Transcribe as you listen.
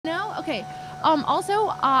Okay.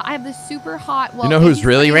 Also, I have this super hot. Well, you know who's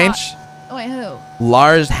really ranch? Wait, who?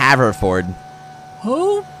 Lars Haverford.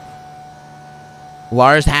 Who?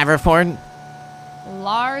 Lars Haverford.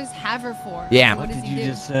 Lars Haverford. Yeah. What does did he you do?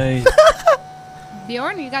 just say?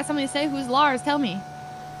 Bjorn, you got something to say? Who's Lars? Tell me.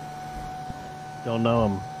 Don't know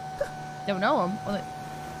him. Don't know him. Well,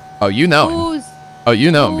 Oh, you know him. who's? Oh,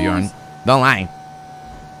 you know him, who's- Bjorn. Don't lie.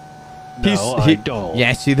 No, I don't.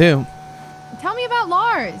 Yes, you do. Tell me about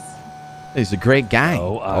Lars. He's a great guy.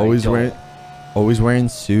 No, I always don't. wearing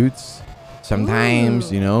suits.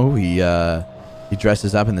 Sometimes, Ooh. you know, he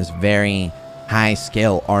dresses up in this very high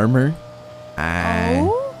scale armor.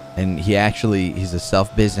 Oh? And he's a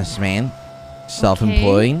businessman,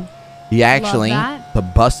 self-employed. He actually, that. to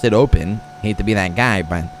bust it open, hate to be that guy,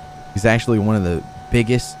 but he's actually one of the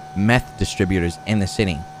biggest meth distributors in the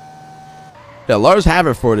city. Yeah, Lars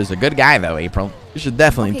Haverford is a good guy, though, April. You should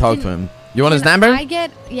definitely talk to him. You want his number?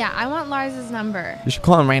 I want Lars's number. You should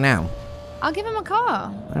call him right now. I'll give him a call.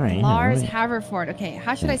 All right. Lars yeah, Haverford. Okay,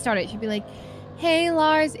 how should I start it? It should be like, hey,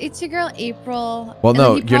 Lars, it's your girl, April. Well, And then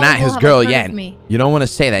no, he you're not probably his will have girl heard of yet. me. You don't want to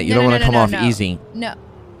say that. You don't want to come off easy.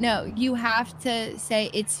 No, you have to say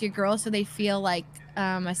it's your girl so they feel like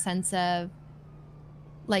a sense of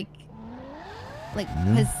like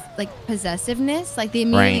possessiveness. Like they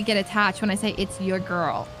immediately get attached when I say it's your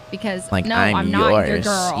girl because Like, no, I'm not your yours.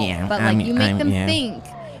 girl. Yeah, but like you make them think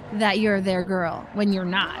that you're their girl when you're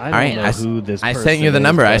not. I don't know who this I person sent you the is,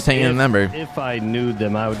 number. I but sent you the number. If I knew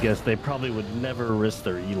them, I would guess they probably would never risk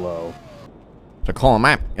their elo. So call him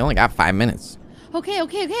up. You only got 5 minutes. Okay.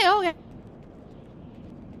 Okay. Okay.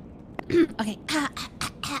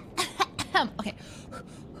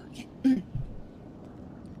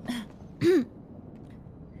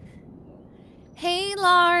 Hey,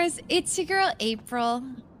 Lars. It's your girl, April.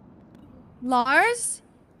 Lars?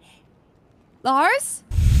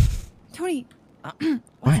 Tony.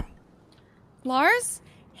 What? Lars?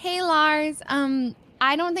 Hey, Lars.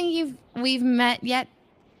 I don't think we've met yet.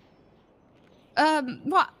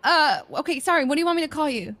 What? Okay, sorry. What do you want me to call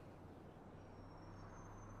you?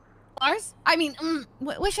 Lars? I mean,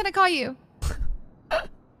 what should I call you?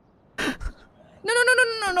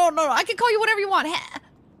 No. I can call you whatever you want.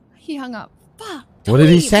 He hung up. Fuck. What did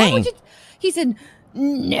he Tony, say? He said,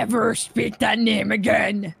 never speak that name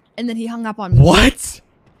again. And then he hung up on me. What?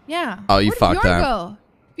 Yeah. Oh, you Where did fucked Bjorn up. go?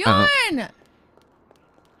 Bjorn!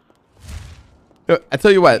 I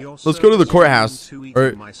tell you what. Let's go to the courthouse.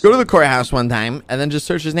 Or go to the courthouse one time and then just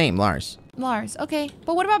search his name, Lars. Lars, okay.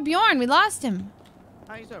 But what about Bjorn? We lost him.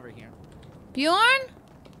 Oh, he's over here. Bjorn?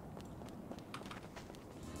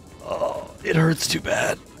 Oh, it hurts too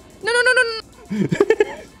bad. No.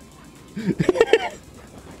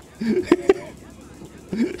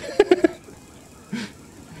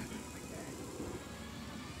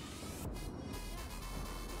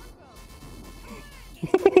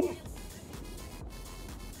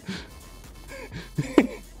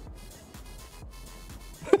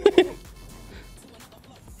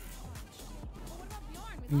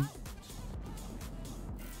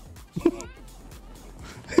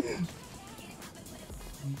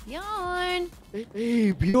 Bjorn.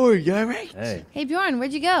 Hey, Bjorn, you alright? Hey, Hey, Bjorn,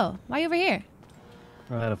 where'd you go? Why are you over here?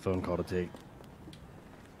 I had a phone call to take.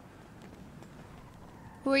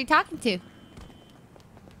 Who are you talking to? I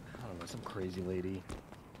don't know, some crazy lady.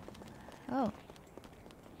 Oh.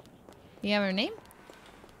 You have her name?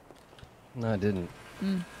 No, I didn't.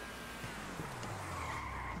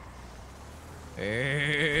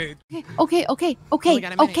 Hey. Okay. Only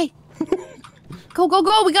got a minute. Go.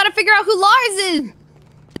 We gotta figure out who Lars is.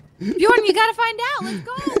 Bjorn, you gotta find out. Let's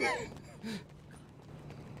go. Okay.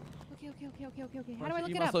 How do I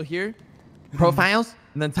look it up? Also here, profiles,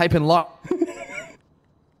 and then type in Lars.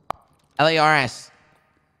 L-A-R-S.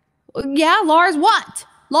 Yeah, Lars what?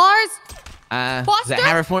 Lars? Is it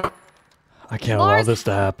Haverford? I can't allow Lars? this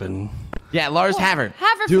to happen. Yeah, Lars Haver.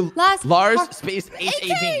 Haverford. Do Lars Har- space A.k.a.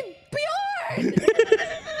 H-A-V. Bjorn!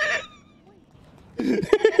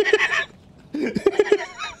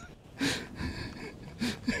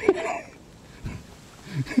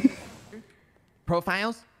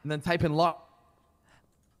 Profiles, and then type in Lars.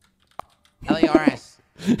 L-A-R-S.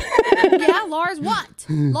 Yeah, Lars what?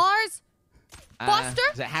 Lars? Foster?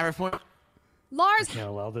 Is it Haverford? Lars? Can't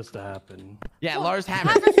allow this to happen. Yeah, Lars Haver.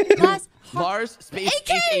 Haverford. Lars space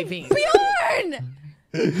A.k.a. H-A-V. Bjorn!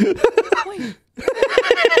 Wait.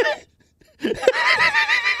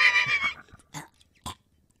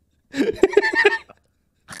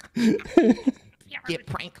 Get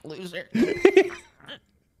prank, loser.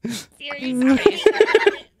 Seriously.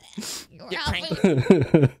 Get pranked.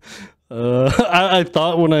 I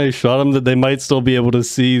thought when I shot him that they might still be able to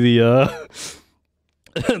see the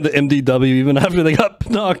the MDW even after they got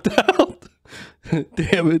knocked out.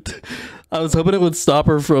 Damn it. I was hoping it would stop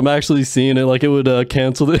her from actually seeing it, like it would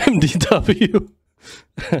cancel the MDW.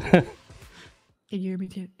 Can you hear me,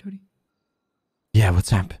 Tony? Yeah,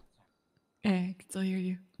 what's up? I can still hear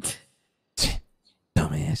you.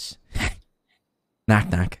 Dumbass. Knock,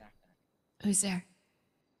 knock. Who's there?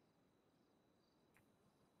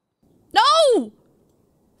 No!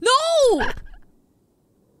 No!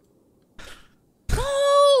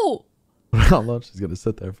 No! How long she's gonna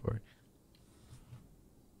sit there for?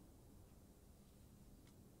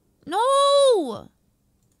 No!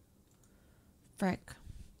 Frick.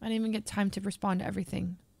 I didn't even get time to respond to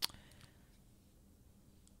everything.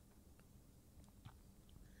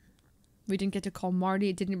 We didn't get to call Marty.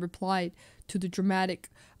 It didn't reply to the dramatic,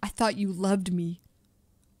 I thought you loved me.